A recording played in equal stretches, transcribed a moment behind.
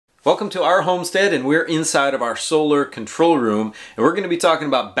Welcome to our homestead, and we're inside of our solar control room, and we're going to be talking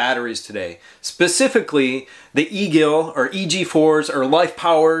about batteries today. Specifically, the EGIL or EG4s or Life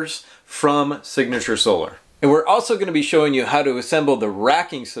Powers from Signature Solar. And we're also going to be showing you how to assemble the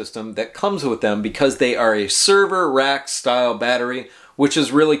racking system that comes with them, because they are a server rack style battery, which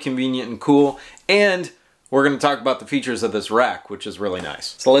is really convenient and cool. And we're going to talk about the features of this rack, which is really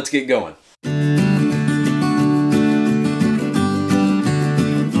nice. So let's get going.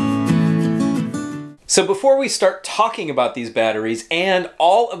 So before we start talking about these batteries and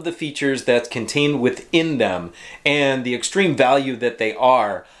all of the features that's contained within them and the extreme value that they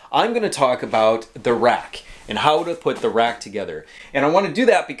are, I'm going to talk about the rack and how to put the rack together. And I want to do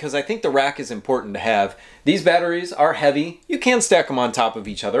that because I think the rack is important to have. These batteries are heavy. You can stack them on top of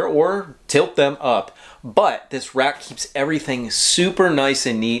each other or tilt them up, but this rack keeps everything super nice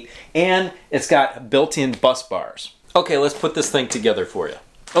and neat, and it's got built-in bus bars. Okay, let's put this thing together for you.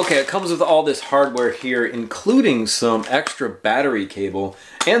 Okay, it comes with all this hardware here, including some extra battery cable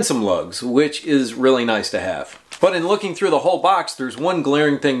and some lugs, which is really nice to have. But in looking through the whole box, there's one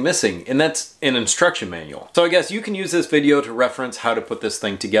glaring thing missing, and that's an instruction manual. So I guess you can use this video to reference how to put this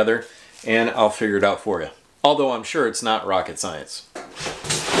thing together, and I'll figure it out for you. Although I'm sure it's not rocket science.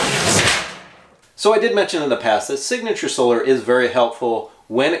 So I did mention in the past that Signature Solar is very helpful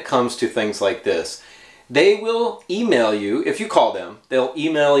when it comes to things like this. They will email you, if you call them, they'll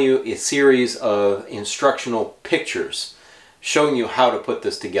email you a series of instructional pictures showing you how to put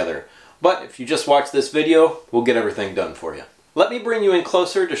this together. But if you just watch this video, we'll get everything done for you. Let me bring you in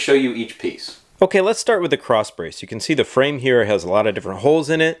closer to show you each piece. Okay, let's start with the cross brace. You can see the frame here has a lot of different holes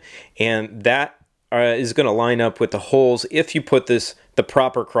in it, and that is going to line up with the holes if you put the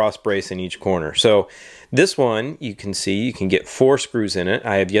proper cross brace in each corner. So this one, you can see, you can get 4 screws in it.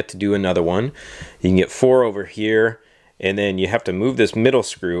 I have yet to do another one. You can get 4 over here, and then you have to move this middle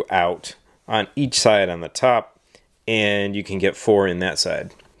screw out on each side on the top, and you can get 4 in that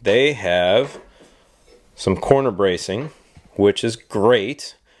side. They have some corner bracing, which is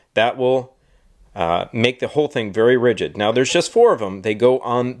great. That will make the whole thing very rigid. Now there's just 4 of them. They go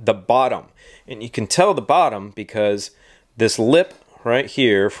on the bottom, and you can tell the bottom because this lip right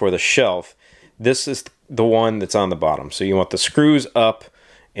here for the shelf, this is the one that's on the bottom. So you want the screws up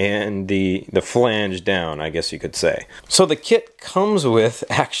and the flange down, I guess you could say. So the kit comes with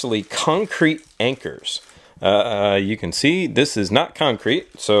actually concrete anchors. You can see this is not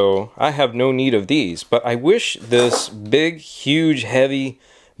concrete, so I have no need of these, but I wish this big, huge, heavy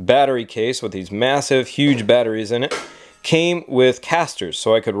battery case with these massive, huge batteries in it came with casters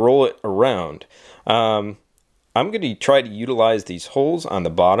so I could roll it around. I'm going to try to utilize these holes on the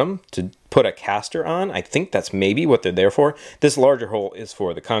bottom to put a caster on. I think that's maybe what they're there for. This larger hole is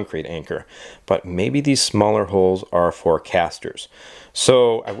for the concrete anchor, but maybe these smaller holes are for casters.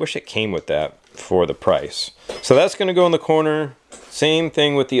 So I wish it came with that for the price. So that's going to go in the corner. Same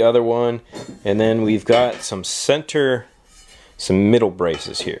thing with the other one. And then we've got some middle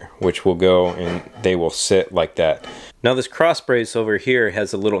braces here, which will go and they will sit like that. Now this cross brace over here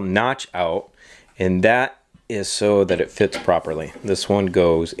has a little notch out, and that is so that it fits properly. This one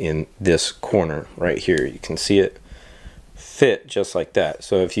goes in this corner right here. You can see it fit just like that.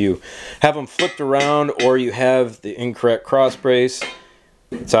 So if you have them flipped around or you have the incorrect cross brace,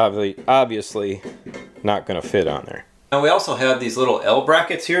 it's obviously not going to fit on there. Now we also have these little L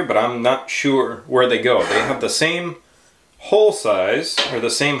brackets here, but I'm not sure where they go. They have the same hole size, or the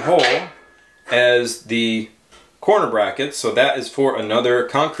same hole as the corner brackets, so that is for another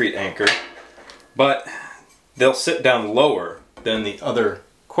concrete anchor, but they'll sit down lower than the other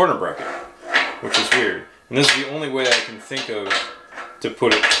corner bracket, which is weird. And this is the only way I can think of to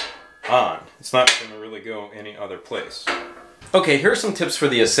put it on. It's not going to really go any other place. Okay, here's some tips for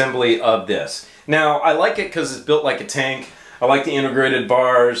the assembly of this. Now, I like it because it's built like a tank. I like the integrated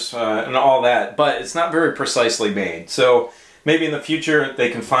bars and all that, but it's not very precisely made. So maybe in the future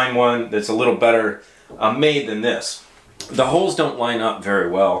they can find one that's a little better made than this. The holes don't line up very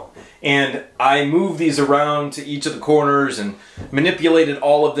well, and I moved these around to each of the corners and manipulated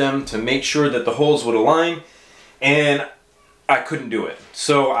all of them to make sure that the holes would align, and I couldn't do it.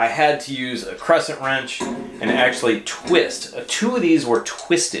 So I had to use a crescent wrench and actually twist. 2 of these were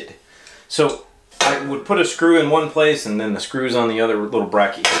twisted. So I would put a screw in one place and then the screws on the other little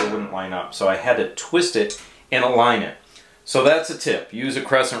bracket here wouldn't line up. So I had to twist it and align it. So that's a tip. Use a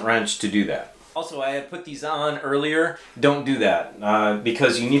crescent wrench to do that. Also, I had put these on earlier. Don't do that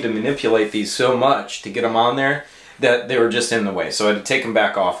because you need to manipulate these so much to get them on there that they were just in the way. So I had to take them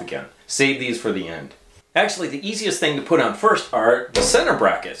back off again. Save these for the end. Actually, the easiest thing to put on first are the center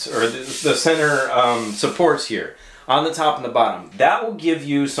brackets, or the center supports here. on the top and the bottom. That will give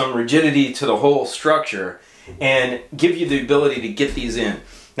you some rigidity to the whole structure and give you the ability to get these in.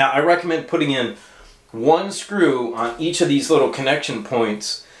 Now I recommend putting in one screw on each of these little connection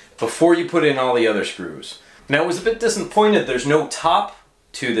points before you put in all the other screws. Now I was a bit disappointed there's no top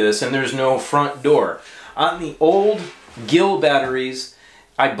to this and there's no front door. On the old Gill batteries,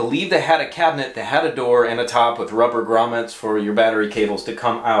 I believe they had a cabinet that had a door and a top with rubber grommets for your battery cables to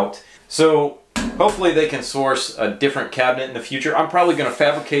come out. So hopefully they can source a different cabinet in the future. I'm probably going to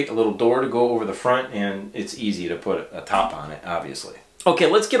fabricate a little door to go over the front, and it's easy to put a top on it, obviously. Okay,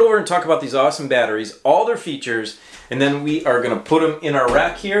 let's get over and talk about these awesome batteries, all their features, and then we are going to put them in our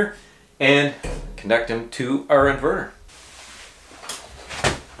rack here and connect them to our inverter.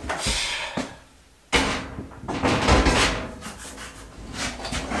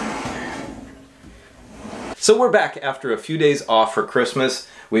 So we're back after a few days off for Christmas.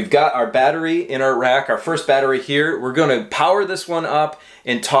 We've got our battery in our rack, our first battery here. We're going to power this one up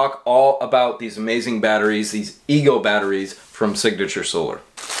and talk all about these amazing batteries, these Ego batteries from Signature Solar.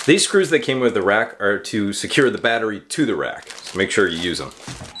 These screws that came with the rack are to secure the battery to the rack, so make sure you use them.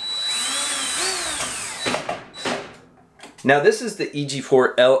 Now this is the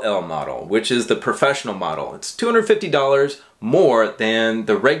EG4-LL model, which is the professional model. It's $250 more than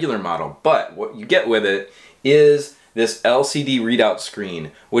the regular model, but what you get with it is this LCD readout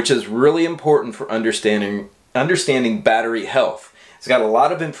screen, which is really important for understanding battery health. It's got a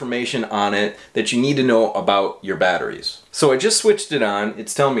lot of information on it that you need to know about your batteries. So I just switched it on.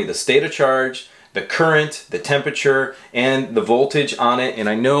 It's telling me the state of charge, the current, the temperature, and the voltage on it, and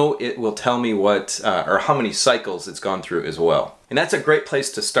I know it will tell me what or how many cycles it's gone through as well. And that's a great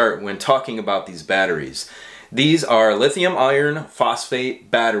place to start when talking about these batteries. These are lithium iron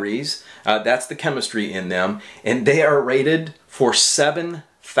phosphate batteries. That's the chemistry in them, and they are rated for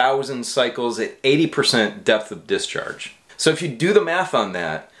 7,000 cycles at 80% depth of discharge. So if you do the math on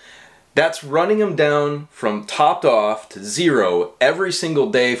that, that's running them down from topped off to 0 every single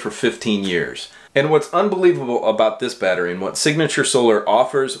day for 15 years. And what's unbelievable about this battery and what Signature Solar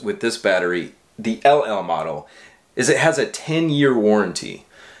offers with this battery, the LL model, is it has a 10-year warranty.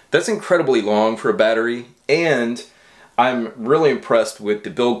 That's incredibly long for a battery, and I'm really impressed with the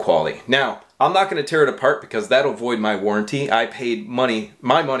build quality. Now, I'm not going to tear it apart because that'll void my warranty. I paid my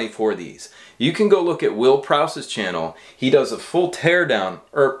money for these. You can go look at Will Prowse's channel. He does a full teardown,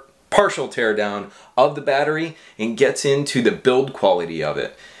 or partial teardown, of the battery and gets into the build quality of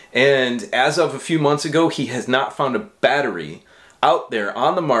it. And as of a few months ago, he has not found a battery out there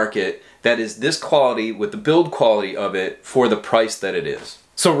on the market that is this quality with the build quality of it for the price that it is.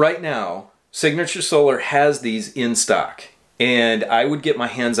 So right now, Signature Solar has these in stock, and I would get my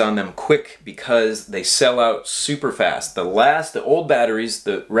hands on them quick because they sell out super fast. The old batteries,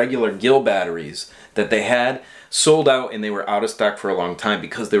 the regular Gill batteries that they had, sold out and they were out of stock for a long time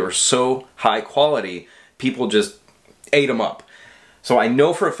because they were so high quality, people just ate them up. So I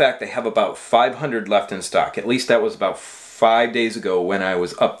know for a fact they have about 500 left in stock. At least that was about 5 days ago when I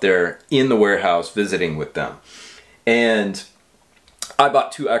was up there in the warehouse visiting with them. And I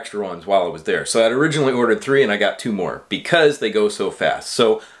bought 2 extra ones while I was there. So I had originally ordered 3 and I got 2 more because they go so fast.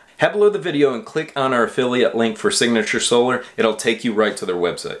 So head below the video and click on our affiliate link for Signature Solar. It'll take you right to their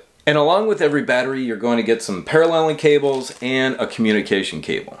website. And along with every battery, you're going to get some paralleling cables and a communication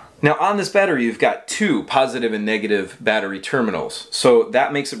cable. Now on this battery, you've got 2 positive and negative battery terminals. So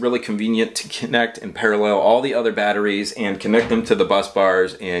that makes it really convenient to connect and parallel all the other batteries and connect them to the bus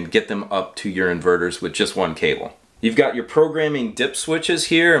bars and get them up to your inverters with just 1 cable. You've got your programming dip switches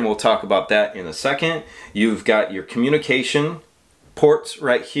here, and we'll talk about that in a second. You've got your communication ports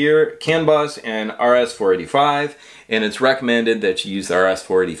right here, CAN bus and RS485, and it's recommended that you use the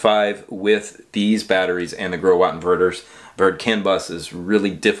RS485 with these batteries and the grow watt inverters. Our CAN bus is really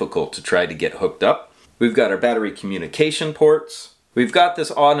difficult to try to get hooked up. We've got our battery communication ports. We've got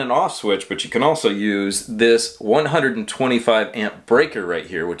this on and off switch, but you can also use this 125 amp breaker right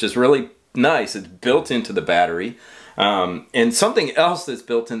here, which is really nice. It's built into the battery. And something else that's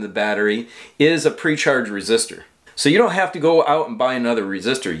built in the battery is a pre-charge resistor. So you don't have to go out and buy another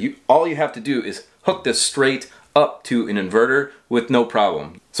resistor. All you have to do is hook this straight up to an inverter with no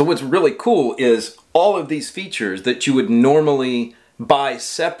problem. So what's really cool is all of these features that you would normally buy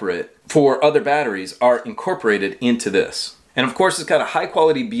separate for other batteries are incorporated into this. And of course it's got a high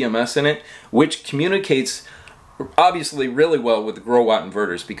quality BMS in it, which communicates obviously really well with the grow watt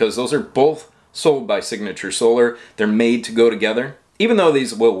inverters because those are both sold by Signature Solar. They're made to go together. even though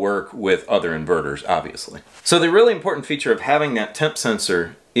these will work with other inverters, obviously. So the really important feature of having that temp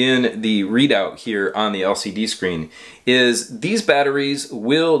sensor in the readout here on the LCD screen is these batteries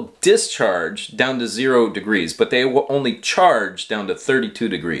will discharge down to 0 degrees, but they will only charge down to 32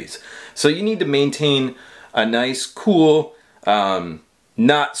 degrees. So you need to maintain a nice, cool,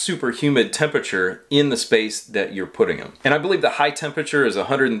 not super humid temperature in the space that you're putting them. And I believe the high temperature is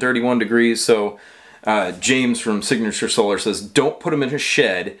 131 degrees, so James from Signature Solar says don't put them in a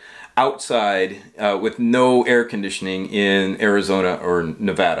shed outside with no air conditioning in Arizona or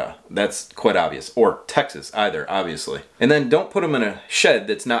Nevada. That's quite obvious. Or Texas either, obviously. And then don't put them in a shed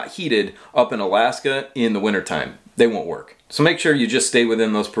that's not heated up in Alaska in the wintertime. They won't work. So make sure you just stay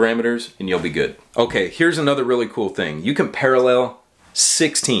within those parameters and you'll be good. Okay, here's another really cool thing. You can parallel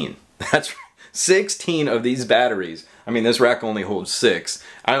 16. That's 16 of these batteries. I mean, this rack only holds 6.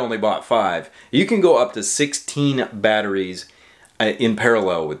 I only bought 5. You can go up to 16 batteries in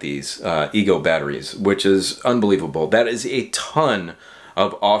parallel with these Ego batteries, which is unbelievable. That is a ton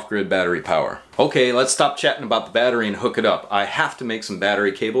of off-grid battery power. Okay, let's stop chatting about the battery and hook it up. I have to make some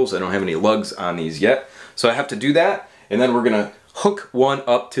battery cables. I don't have any lugs on these yet, so I have to do that, and then we're gonna hook one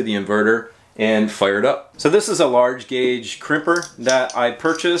up to the inverter and fire it up. So this is a large gauge crimper that I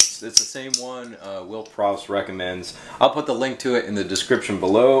purchased. It's the same one Will Pross recommends. I'll put the link to it in the description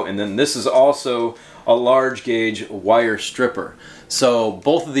below, and then this is also a large gauge wire stripper. So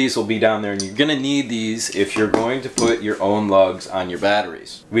both of these will be down there, and you're gonna need these if you're going to put your own lugs on your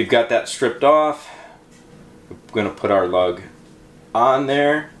batteries. We've got that stripped off. We're gonna put our lug on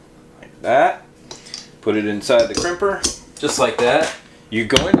there like that. Put it inside the crimper, just like that. You're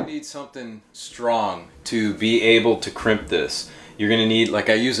going to need something strong to be able to crimp this. You're going to need, like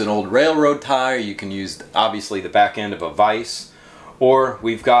I use an old railroad tie, you can use obviously the back end of a vise, or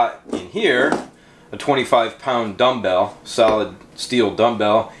we've got in here a 25-pound dumbbell, solid steel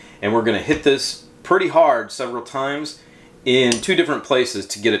dumbbell, and we're going to hit this pretty hard several times in 2 different places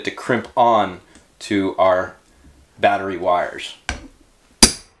to get it to crimp on to our battery wires.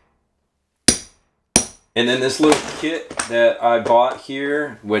 And then this little kit that I bought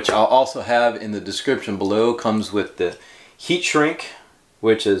here, which I'll also have in the description below, comes with the heat shrink,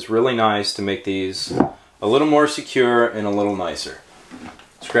 which is really nice to make these a little more secure and a little nicer.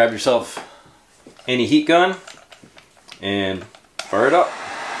 So grab yourself any heat gun and fire it up.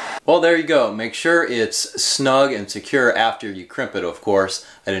 Well, there you go. Make sure it's snug and secure after you crimp it, of course.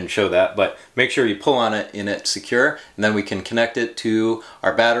 I didn't show that, but make sure you pull on it and it's secure, and then we can connect it to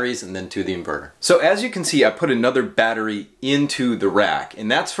our batteries and then to the inverter. So as you can see, I put another battery into the rack, and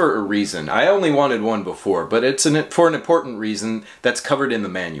that's for a reason. I only wanted one before, but it's for an important reason that's covered in the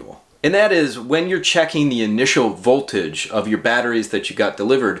manual. And that is when you're checking the initial voltage of your batteries that you got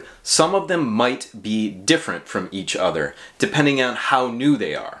delivered, some of them might be different from each other, depending on how new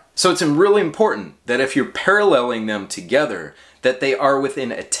they are. So it's really important that if you're paralleling them together, that they are within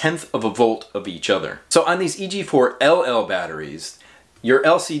 1/10 of a volt of each other. So on these EG4-LL batteries, your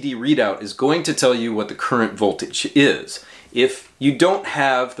LCD readout is going to tell you what the current voltage is. If you don't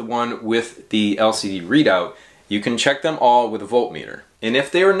have the one with the LCD readout, you can check them all with a voltmeter. And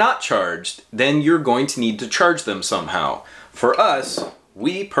if they are not charged, then you're going to need to charge them somehow. For us,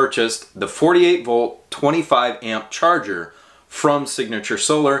 we purchased the 48 volt 25 amp charger from Signature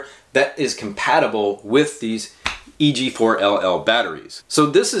Solar that is compatible with these EG4-LL batteries. So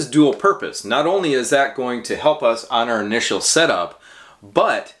this is dual purpose. Not only is that going to help us on our initial setup,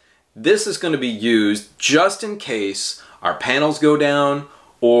 but this is going to be used just in case our panels go down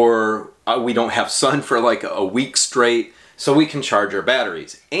or we don't have sun for like a week straight, so we can charge our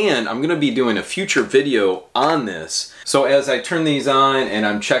batteries. And I'm going to be doing a future video on this. So as I turn these on and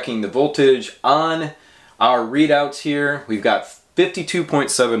I'm checking the voltage on our readouts here, we've got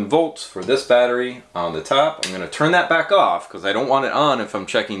 52.7 volts for this battery on the top. I'm going to turn that back off because I don't want it on if I'm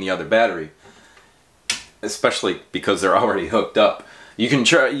checking the other battery, especially because they're already hooked up. You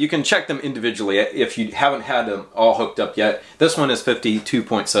can check them individually if you haven't had them all hooked up yet. This one is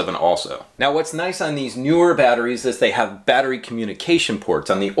 52.7 also. Now what's nice on these newer batteries is they have battery communication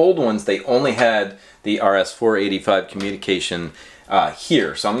ports. On the old ones they only had the RS485 communication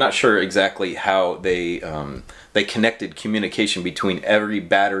here, so I'm not sure exactly how they connected communication between every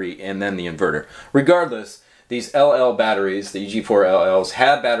battery and then the inverter. Regardless, these LL batteries, the EG4-LLs,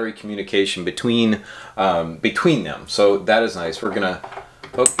 have battery communication between them, so that is nice. We're gonna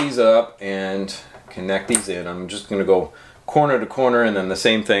hook these up and connect these in. I'm just gonna go corner to corner and then the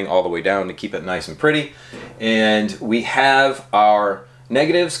same thing all the way down to keep it nice and pretty. And we have our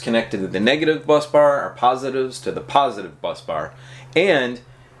negatives connected to the negative bus bar, our positives to the positive bus bar. And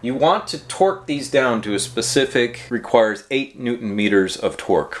You want to torque these down to a specific, requires 8 Newton meters of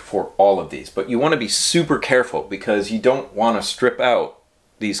torque for all of these. But you want to be super careful because you don't want to strip out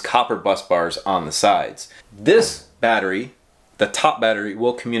these copper bus bars on the sides. This battery, the top battery,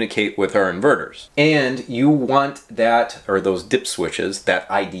 will communicate with our inverters. And you want that, or those dip switches, that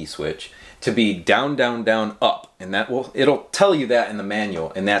ID switch, to be down, down, down, up. And it'll tell you that in the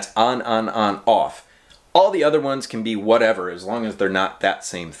manual, and that's on, off. All the other ones can be whatever, as long as they're not that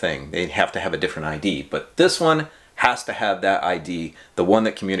same thing. They have to have a different ID, but this one has to have that ID, the one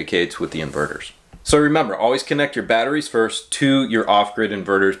that communicates with the inverters. So remember, always connect your batteries first to your off-grid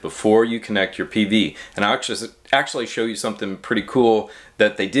inverters before you connect your PV. And I'll actually show you something pretty cool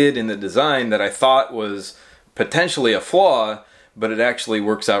that they did in the design that I thought was potentially a flaw, but it actually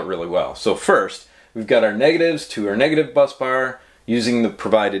works out really well. So first, we've got our negatives to our negative bus bar. Using the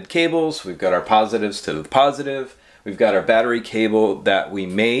provided cables, we've got our positives to the positive. We've got our battery cable that we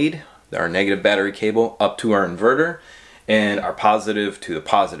made, our negative battery cable, up to our inverter, and our positive to the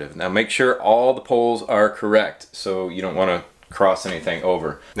positive. Now make sure all the poles are correct, so you don't want to cross anything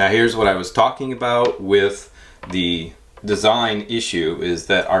over. Now here's what I was talking about with the design issue, is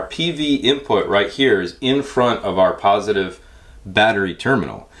that our PV input right here is in front of our positive battery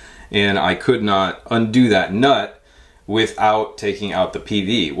terminal. And I could not undo that nut without taking out the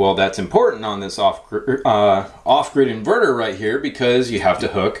PV. Well, that's important on this off-grid inverter right here because you have to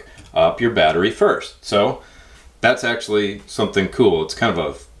hook up your battery first. So that's actually something cool. It's kind of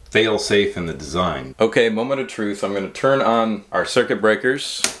a fail-safe in the design. Okay, moment of truth. I'm going to turn on our circuit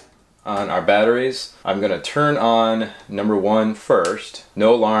breakers on our batteries. I'm going to turn on number 1 first.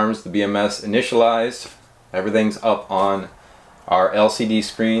 No alarms, the BMS initialized. Everything's up on our LCD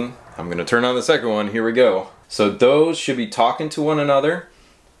screen. I'm going to turn on the second one. Here we go. So those should be talking to one another.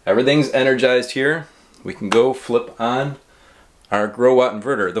 Everything's energized here. We can go flip on our grow watt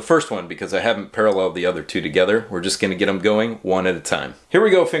inverter. The first one, because I haven't paralleled the other two together. We're just gonna get them going one at a time. Here we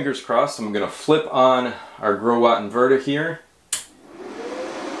go, fingers crossed. I'm gonna flip on our grow watt inverter here.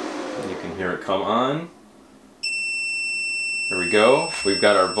 And you can hear it come on. There we go. We've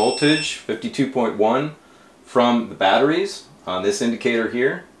got our voltage, 52.1 from the batteries on this indicator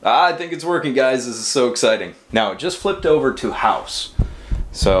here. I think it's working, guys. This is so exciting. Now it just flipped over to house.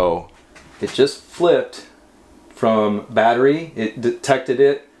 So it just flipped from battery, it detected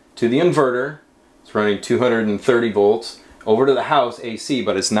it, to the inverter. It's running 230 volts over to the house AC,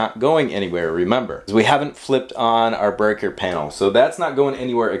 but it's not going anywhere, remember. We haven't flipped on our breaker panel, so that's not going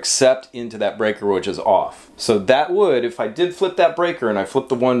anywhere except into that breaker, which is off. So that would, if I did flip that breaker and I flipped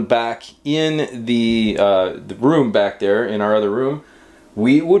the one back in the room back there, in our other room,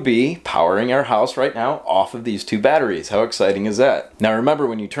 we would be powering our house right now off of these two batteries. How exciting is that? Now remember,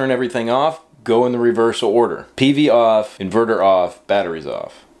 when you turn everything off, go in the reversal order. PV off, inverter off, batteries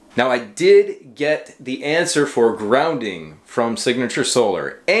off. Now I did get the answer for grounding from Signature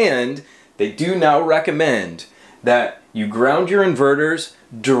Solar, and they do now recommend that you ground your inverters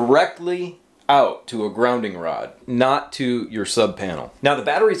directly out to a grounding rod, not to your sub panel. Now the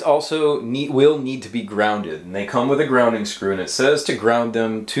batteries also will need to be grounded, and they come with a grounding screw, and it says to ground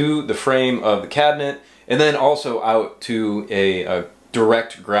them to the frame of the cabinet and then also out to a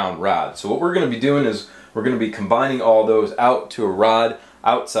direct ground rod. So what we're going to be doing is we're going to be combining all those out to a rod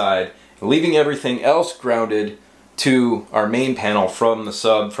outside, leaving everything else grounded to our main panel from the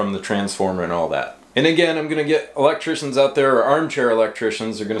sub, from the transformer and all that. And again, I'm going to get electricians out there, or armchair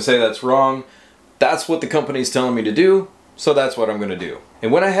electricians, they're going to say that's wrong. That's what the company's telling me to do, so that's what I'm going to do.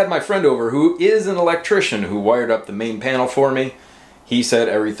 And when I had my friend over, who is an electrician, who wired up the main panel for me, he said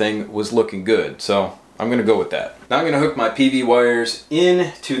everything was looking good, so I'm going to go with that. Now I'm going to hook my PV wires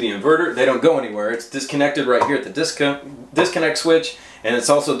into the inverter. They don't go anywhere. It's disconnected right here at the disconnect switch, and it's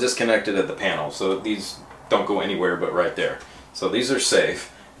also disconnected at the panel, so these don't go anywhere but right there. So these are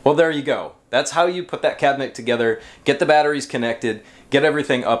safe. Well, there you go. That's how you put that cabinet together, get the batteries connected, get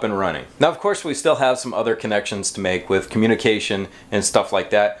everything up and running. Now, of course, we still have some other connections to make with communication and stuff like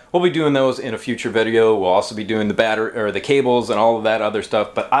that. We'll be doing those in a future video. We'll also be doing the battery, or the cables and all of that other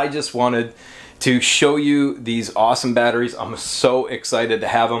stuff, but I just wanted to show you these awesome batteries. I'm so excited to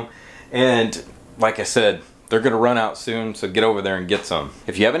have them, and like I said, they're gonna run out soon, so get over there and get some.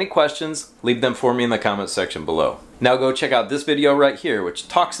 If you have any questions, leave them for me in the comments section below. Now go check out this video right here, which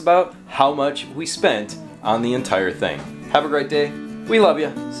talks about how much we spent on the entire thing. Have a great day. We love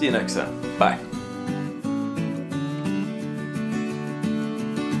you. See you next time. Bye.